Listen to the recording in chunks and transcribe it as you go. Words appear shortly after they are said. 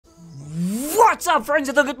What's up, friends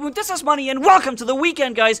of the good mood? This is Manni, and welcome to the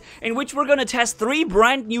weekend, guys, in which we're gonna test 3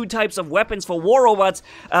 brand new types of weapons for war robots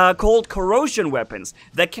called corrosion weapons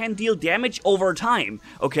that can deal damage over time,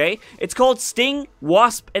 okay? It's called Sting,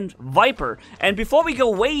 Wasp, and Viper. And before we go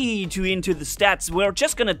way too into the stats, we're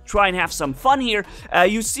just gonna try and have some fun here.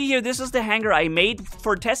 You see here, this is the hanger I made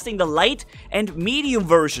for testing the light and medium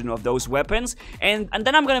version of those weapons. And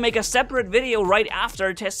then I'm gonna make a separate video right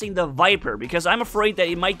after testing the Viper, because I'm afraid that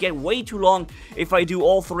it might get way too long if I do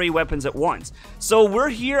all 3 weapons at once. So we're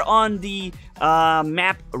here on the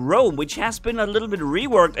map Rome, which has been a little bit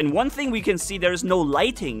reworked, and one thing we can see, there's no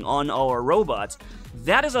lighting on our robots.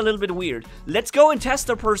 That is a little bit weird. Let's go and test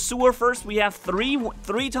the Pursuer first. We have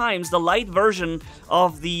three times the light version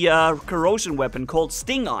of the corrosion weapon called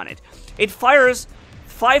Sting on it. It fires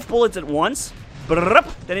 5 bullets at once,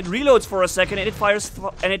 then it reloads for a second, and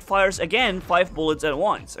it fires again 5 bullets at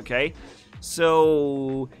once, okay?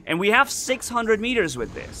 So, and we have 600 meters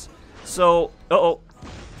with this. So,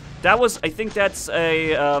 that was, I think that's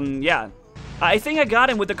a, yeah. I think I got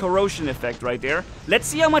him with the corrosion effect right there. Let's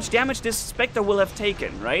see how much damage this Spectre will have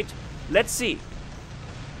taken, right? Let's see.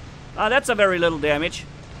 That's a very little damage.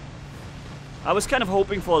 I was kind of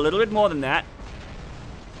hoping for a little bit more than that.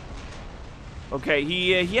 Okay,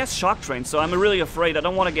 he has Shocktrain, so I'm really afraid. I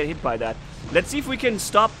don't want to get hit by that. Let's see if we can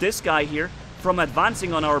stop this guy here from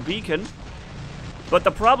advancing on our beacon. But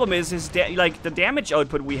the problem is, the damage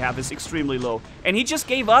output we have is extremely low. And he just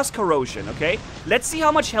gave us corrosion, okay? Let's see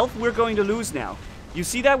how much health we're going to lose now. You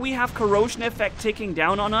see that we have corrosion effect ticking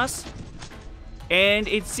down on us? And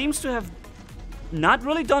it seems to have not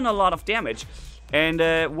really done a lot of damage. And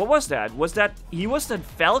what was that? He was that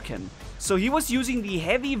Falcon. So he was using the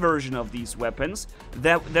heavy version of these weapons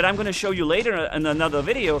that I'm going to show you later in another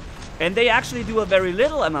video. And they actually do a very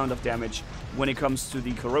little amount of damage when it comes to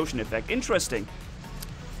the corrosion effect. Interesting.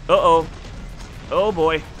 Uh-oh. Oh,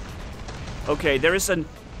 boy. Okay, there is an...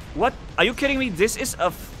 What? Are you kidding me? This is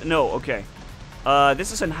a... No, okay.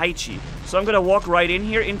 This is an Haichi. So I'm gonna walk right in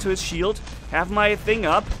here into his shield. Have my thing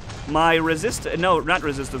up. My No, not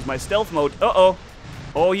resistance. My stealth mode. Uh-oh.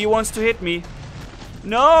 Oh, he wants to hit me.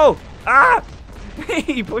 No! Ah!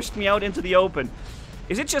 He pushed me out into the open.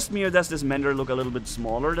 Is it just me, or does this Mender look a little bit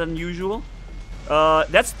smaller than usual?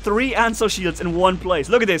 That's 3 Ansel shields in one place.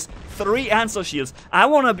 Look at this, 3 Ansel shields. I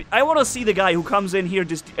wanna see the guy who comes in here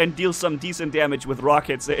and deals some decent damage with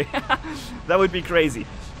rockets. That would be crazy.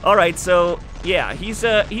 All right, so yeah,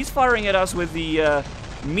 he's firing at us with the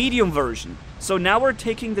medium version. So now we're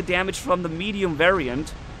taking the damage from the medium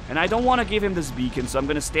variant, and I don't want to give him this beacon, so I'm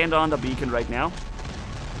gonna stand on the beacon right now.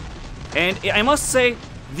 And I must say,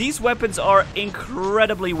 these weapons are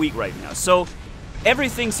incredibly weak right now. So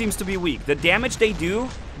everything seems to be weak. The damage they do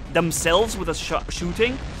themselves with a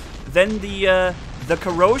shooting, then the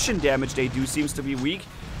corrosion damage they do seems to be weak.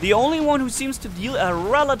 The only one who seems to deal a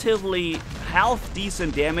relatively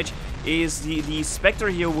half-decent damage is the Spectre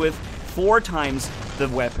here with 4 times the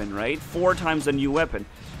weapon, right? 4 times the new weapon.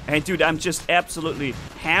 And dude, I'm just absolutely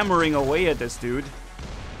hammering away at this dude.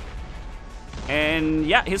 And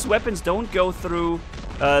yeah, his weapons don't go through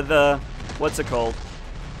what's it called?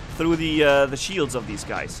 Through the shields of these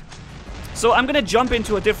guys. So I'm gonna jump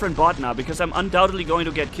into a different bot now, because I'm undoubtedly going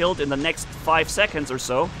to get killed in the next 5 seconds or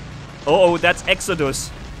so. Oh, that's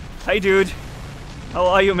Exodus. Hey, dude. How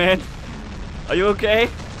are you, man? Are you okay?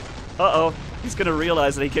 Uh-oh. He's gonna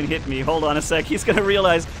realize that he can hit me. Hold on a sec. He's gonna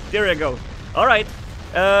realize. There you go. Alright.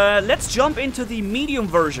 Let's jump into the medium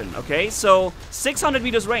version, okay? So, 600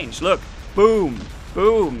 meters range. Look. Boom.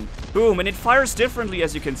 Boom. Boom. And it fires differently,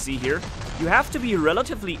 as you can see here. You have to be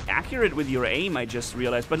relatively accurate with your aim, I just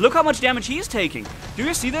realized. But look how much damage he's taking. Do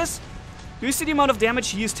you see this? Do you see the amount of damage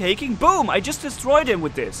he is taking? Boom! I just destroyed him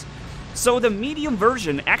with this. So the medium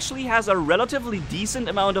version actually has a relatively decent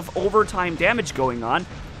amount of overtime damage going on.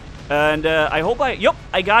 And I hope Yup,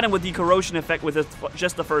 I got him with the corrosion effect with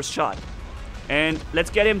just the first shot. And let's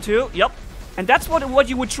get him too. Yup. And that's what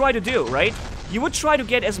you would try to do, right? You would try to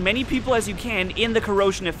get as many people as you can in the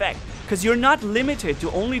corrosion effect. Because you're not limited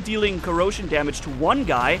to only dealing corrosion damage to one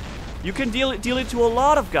guy. You can deal it to a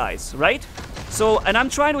lot of guys, right? So, and I'm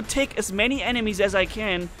trying to take as many enemies as I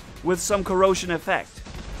can with some corrosion effect.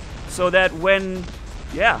 So that when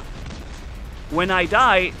I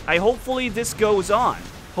die, hopefully this goes on.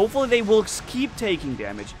 Hopefully they will keep taking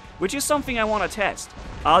damage, which is something I want to test.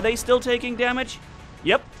 Are they still taking damage?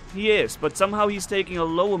 Yep, he is, but somehow he's taking a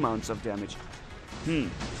low amounts of damage.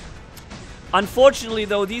 Unfortunately,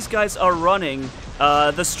 though, these guys are running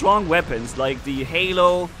the strong weapons, like the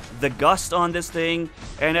Halo, the Gust on this thing,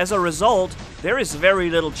 and as a result, There is very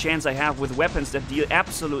little chance I have with weapons that deal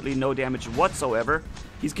absolutely no damage whatsoever.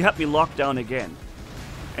 He's got me locked down again.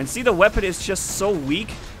 And see, the weapon is just so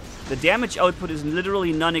weak. The damage output is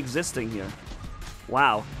literally non-existing here.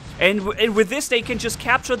 Wow. And with this, they can just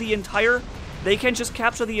capture the entire... They can just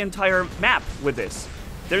capture the entire map with this.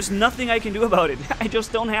 There's nothing I can do about it. I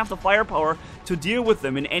just don't have the firepower to deal with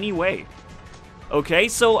them in any way. Okay,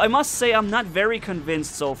 so I must say I'm not very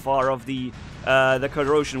convinced so far of the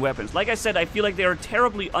corrosion weapons. Like I said, I feel like they are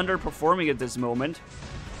terribly underperforming at this moment.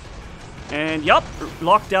 And yup,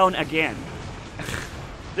 locked down again.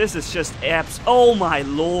 This is just abs. Oh my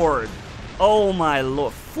lord. Oh my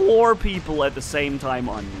lord. 4 people at the same time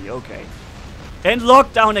on me. Okay. And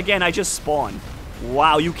locked down again. I just spawned.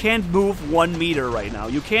 Wow, you can't move 1 meter right now.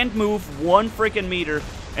 You can't move 1 freaking meter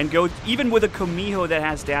and go even with a Kumiho that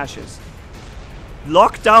has dashes.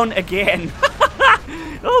 Locked down again.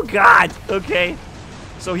 Oh god. Okay.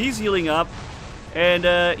 So he's healing up. And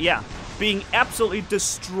yeah, being absolutely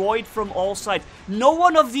destroyed from all sides. No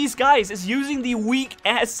one of these guys is using the weak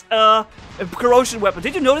ass corrosion weapon.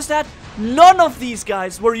 Did you notice that? None of these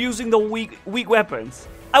guys were using the weak weapons.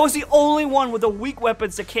 I was the only one with the weak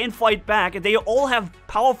weapons that can't fight back, and they all have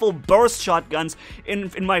powerful burst shotguns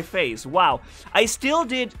in my face. Wow. I still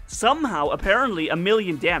did somehow, apparently,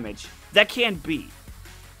 1,000,000 damage. That can't be.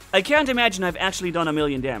 I can't imagine I've actually done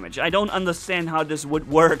 1,000,000 damage. I don't understand how this would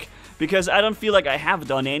work, because I don't feel like I have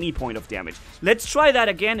done any point of damage. Let's try that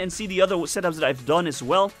again and see the other setups that I've done as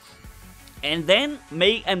well. And then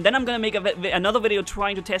I'm gonna make another video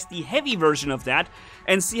trying to test the heavy version of that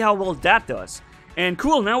and see how well that does. And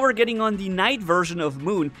cool, now we're getting on the night version of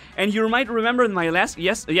Moon. And you might remember in my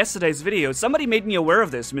yesterday's video, somebody made me aware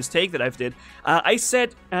of this mistake that I've did. I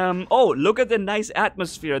said, oh, look at the nice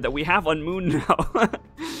atmosphere that we have on Moon now.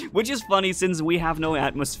 Which is funny since we have no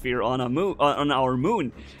atmosphere on our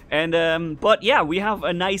moon. And but yeah, we have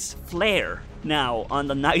a nice flare now on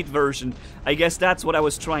the night version. I guess that's what I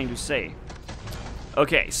was trying to say.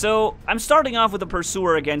 Okay, so I'm starting off with the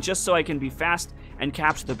Pursuer again, just so I can be fast and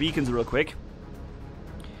capture the beacons real quick.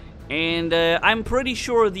 And I'm pretty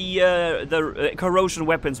sure the corrosion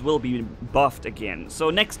weapons will be buffed again. So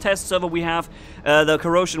next test server we have, the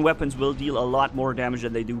corrosion weapons will deal a lot more damage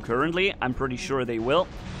than they do currently. I'm pretty sure they will.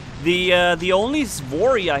 The only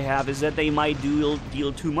worry I have is that they might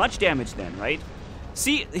deal too much damage then, right?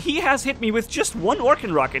 See, he has hit me with just 1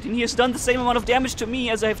 Orkan rocket, and he has done the same amount of damage to me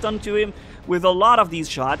as I've done to him with a lot of these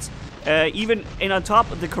shots, even on top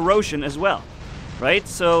of the corrosion as well, right?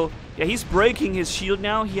 So yeah, he's breaking his shield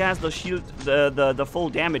now. He has the shield, the full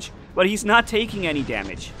damage, but he's not taking any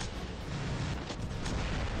damage.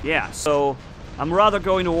 Yeah, so I'm rather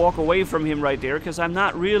going to walk away from him right there, because I'm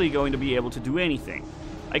not really going to be able to do anything.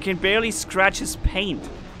 I can barely scratch his paint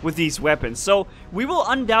with these weapons. So we will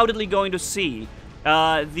undoubtedly going to see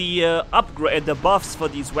the buffs for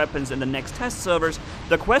these weapons in the next test servers.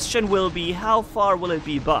 The question will be, how far will it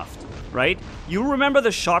be buffed, right? You remember the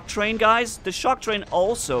Shocktrain, guys? The Shocktrain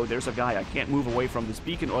also, there's a guy, I can't move away from this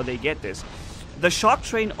beacon or they get this. The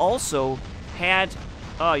Shocktrain also had,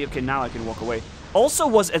 oh, okay, now I can walk away. Also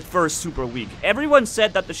was at first super weak. Everyone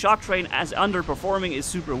said that the Shocktrain as underperforming is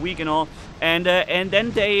super weak and all, and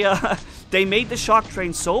then they they made the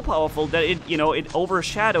Shocktrain so powerful that it, you know, it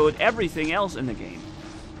overshadowed everything else in the game.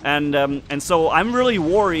 And so I'm really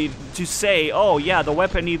worried to say, oh yeah, the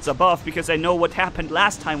weapon needs a buff, because I know what happened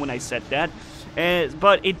last time when I said that.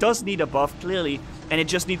 But it does need a buff clearly, and it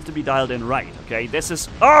just needs to be dialed in right. Okay, this is,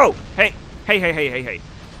 oh, hey.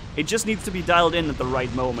 It just needs to be dialed in at the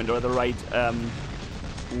right moment, or the right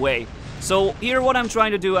way. So here what I'm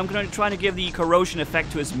trying to do, I'm trying to give the corrosion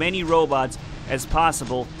effect to as many robots as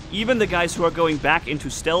possible. Even the guys who are going back into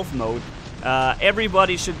stealth mode,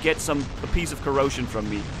 everybody should get a piece of corrosion from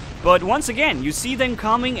me. But once again, you see them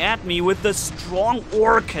coming at me with the strong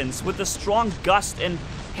Orkans, with the strong Gust and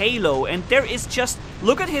Halo, and there is just,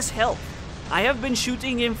 look at his health. I have been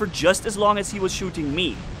shooting him for just as long as he was shooting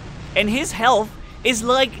me. And his health is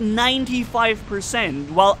like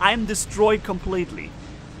 95%, while I'm destroyed completely.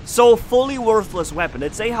 So, fully worthless weapon.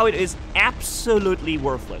 Let's say how it is, absolutely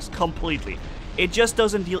worthless, completely. It just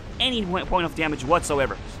doesn't deal any point of damage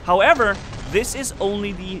whatsoever. However, this is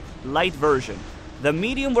only the light version. The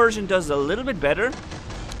medium version does a little bit better,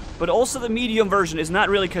 but also the medium version is not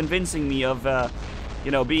really convincing me of,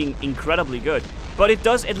 you know, being incredibly good. But it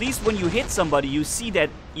does, at least when you hit somebody, you see that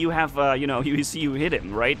you have, you know, you see you hit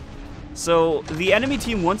him, right? So, the enemy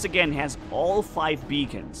team once again has all 5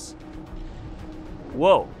 beacons.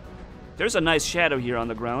 Whoa. There's a nice shadow here on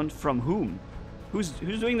the ground. From whom? Who's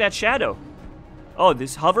doing that shadow? Oh,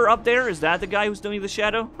 this hover up there? Is that the guy who's doing the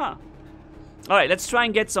shadow? Huh. Alright, let's try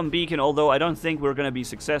and get some beacon, although I don't think we're gonna be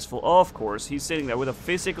successful. Of course, he's sitting there with a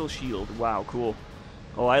physical shield. Wow, cool.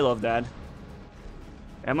 Oh, I love that.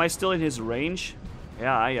 Am I still in his range?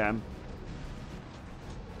 Yeah, I am.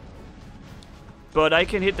 But I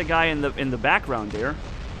can hit the guy in the background there.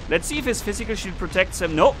 Let's see if his physical shield protects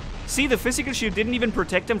him. Nope. See, the physical shield didn't even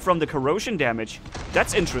protect him from the corrosion damage.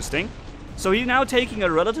 That's interesting. So he's now taking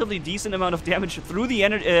a relatively decent amount of damage through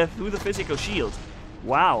the physical shield.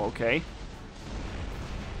 Wow, okay.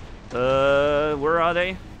 Where are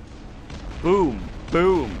they? Boom,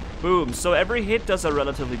 boom, boom. So every hit does a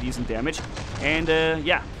relatively decent damage. And,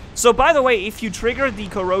 yeah. So, by the way, if you trigger the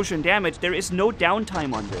corrosion damage, there is no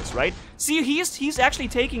downtime on this, right? See, he's actually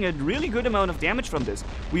taking a really good amount of damage from this.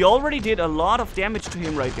 We already did a lot of damage to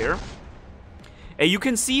him right there. You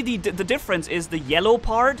can see the difference is the yellow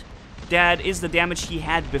part, that is the damage he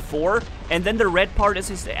had before, and then the red part is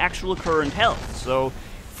his actual current health. So,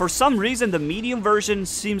 for some reason, the medium version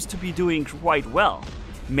seems to be doing quite well.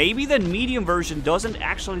 Maybe the medium version doesn't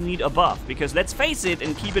actually need a buff, because let's face it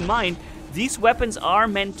and keep in mind, these weapons are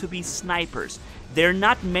meant to be snipers. They're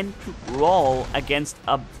not meant to brawl against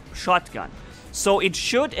a shotgun. So it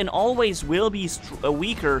should and always will be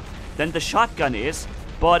weaker than the shotgun is,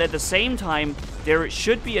 but at the same time, there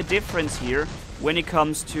should be a difference here when it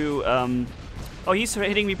comes to... Oh, he's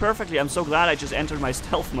hitting me perfectly. I'm so glad I just entered my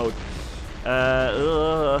stealth mode.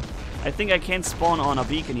 I think I can't spawn on a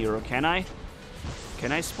beacon here, or can I?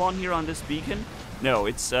 Can I spawn here on this beacon? No,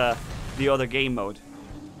 it's the other game mode.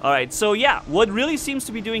 Alright, so yeah, what really seems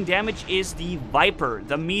to be doing damage is the Viper,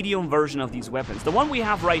 the medium version of these weapons. The one we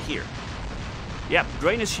have right here. Yep,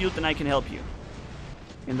 drain his shield and I can help you.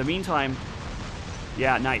 In the meantime,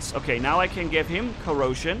 yeah, nice. Okay, now I can give him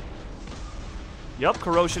corrosion. Yup,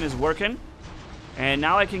 corrosion is working. And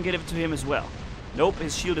now I can get it to him as well. Nope,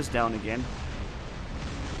 his shield is down again.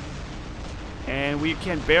 And we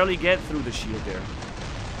can barely get through the shield there.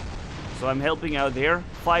 So I'm helping out there.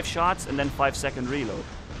 5 shots and then 5-second reload.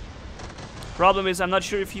 Problem is, I'm not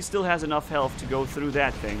sure if he still has enough health to go through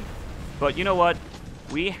that thing. But you know what?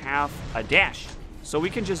 We have a dash. So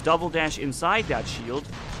we can just double dash inside that shield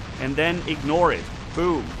and then ignore it.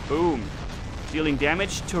 Boom, boom. Dealing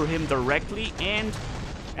damage to him directly and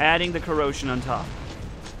adding the corrosion on top.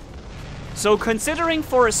 So considering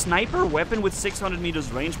for a sniper weapon with 600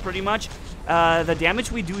 meters range pretty much, the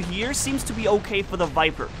damage we do here seems to be okay for the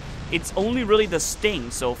Viper. It's only really the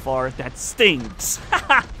Sting so far that stings.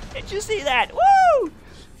 Did you see that? Woo!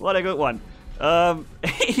 What a good one.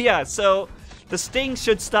 Yeah, so the Sting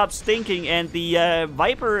should stop stinking, and the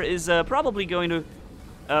Viper is probably going to,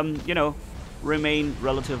 you know, remain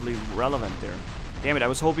relatively relevant there. Damn it, I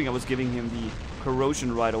was hoping I was giving him the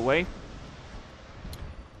corrosion right away,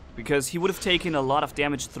 because he would have taken a lot of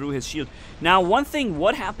damage through his shield. Now, one thing,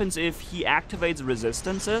 what happens if he activates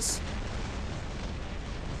resistances?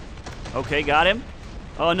 Okay, got him.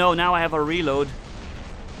 Oh no, now I have a reload.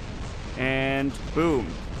 And boom,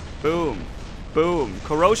 boom, boom.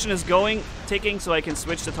 Corrosion is ticking, so I can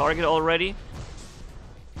switch the target already.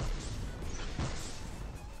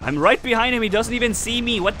 I'm right behind him, he doesn't even see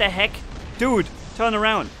me, what the heck? Dude, turn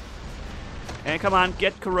around. And come on,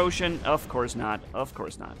 get corrosion. Of course not, of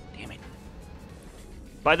course not. Damn it.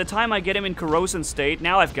 By the time I get him in corrosion state,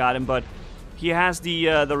 now I've got him, but he has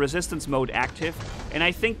the resistance mode active, and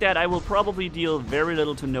I think that I will probably deal very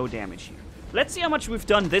little to no damage here. Let's see how much we've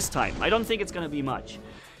done this time. I don't think it's gonna be much.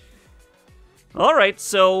 Alright,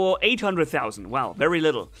 so 800,000. Wow, very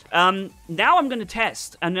little. Now I'm gonna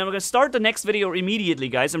test, and I'm gonna start the next video immediately,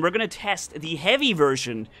 guys, and we're gonna test the heavy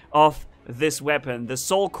version of this weapon, the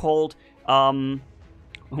so-called,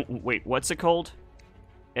 wait, what's it called?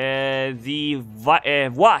 The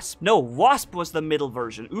Wasp. No, Wasp was the middle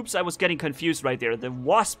version. Oops, I was getting confused right there. The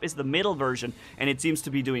Wasp is the middle version, and it seems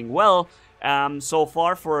to be doing well so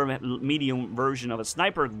far for a medium version of a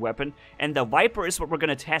sniper weapon. And the Viper is what we're going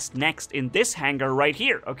to test next in this hangar right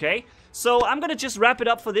here, okay? So I'm going to just wrap it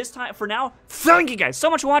up for this time. For now, thank you guys so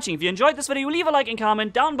much for watching. If you enjoyed this video, leave a like and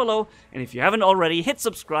comment down below. And if you haven't already, hit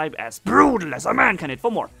subscribe, as brutal as a man can hit for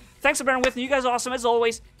more. Thanks for bearing with me. You guys are awesome as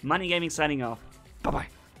always. Manni-Gaming signing off. Bye-bye.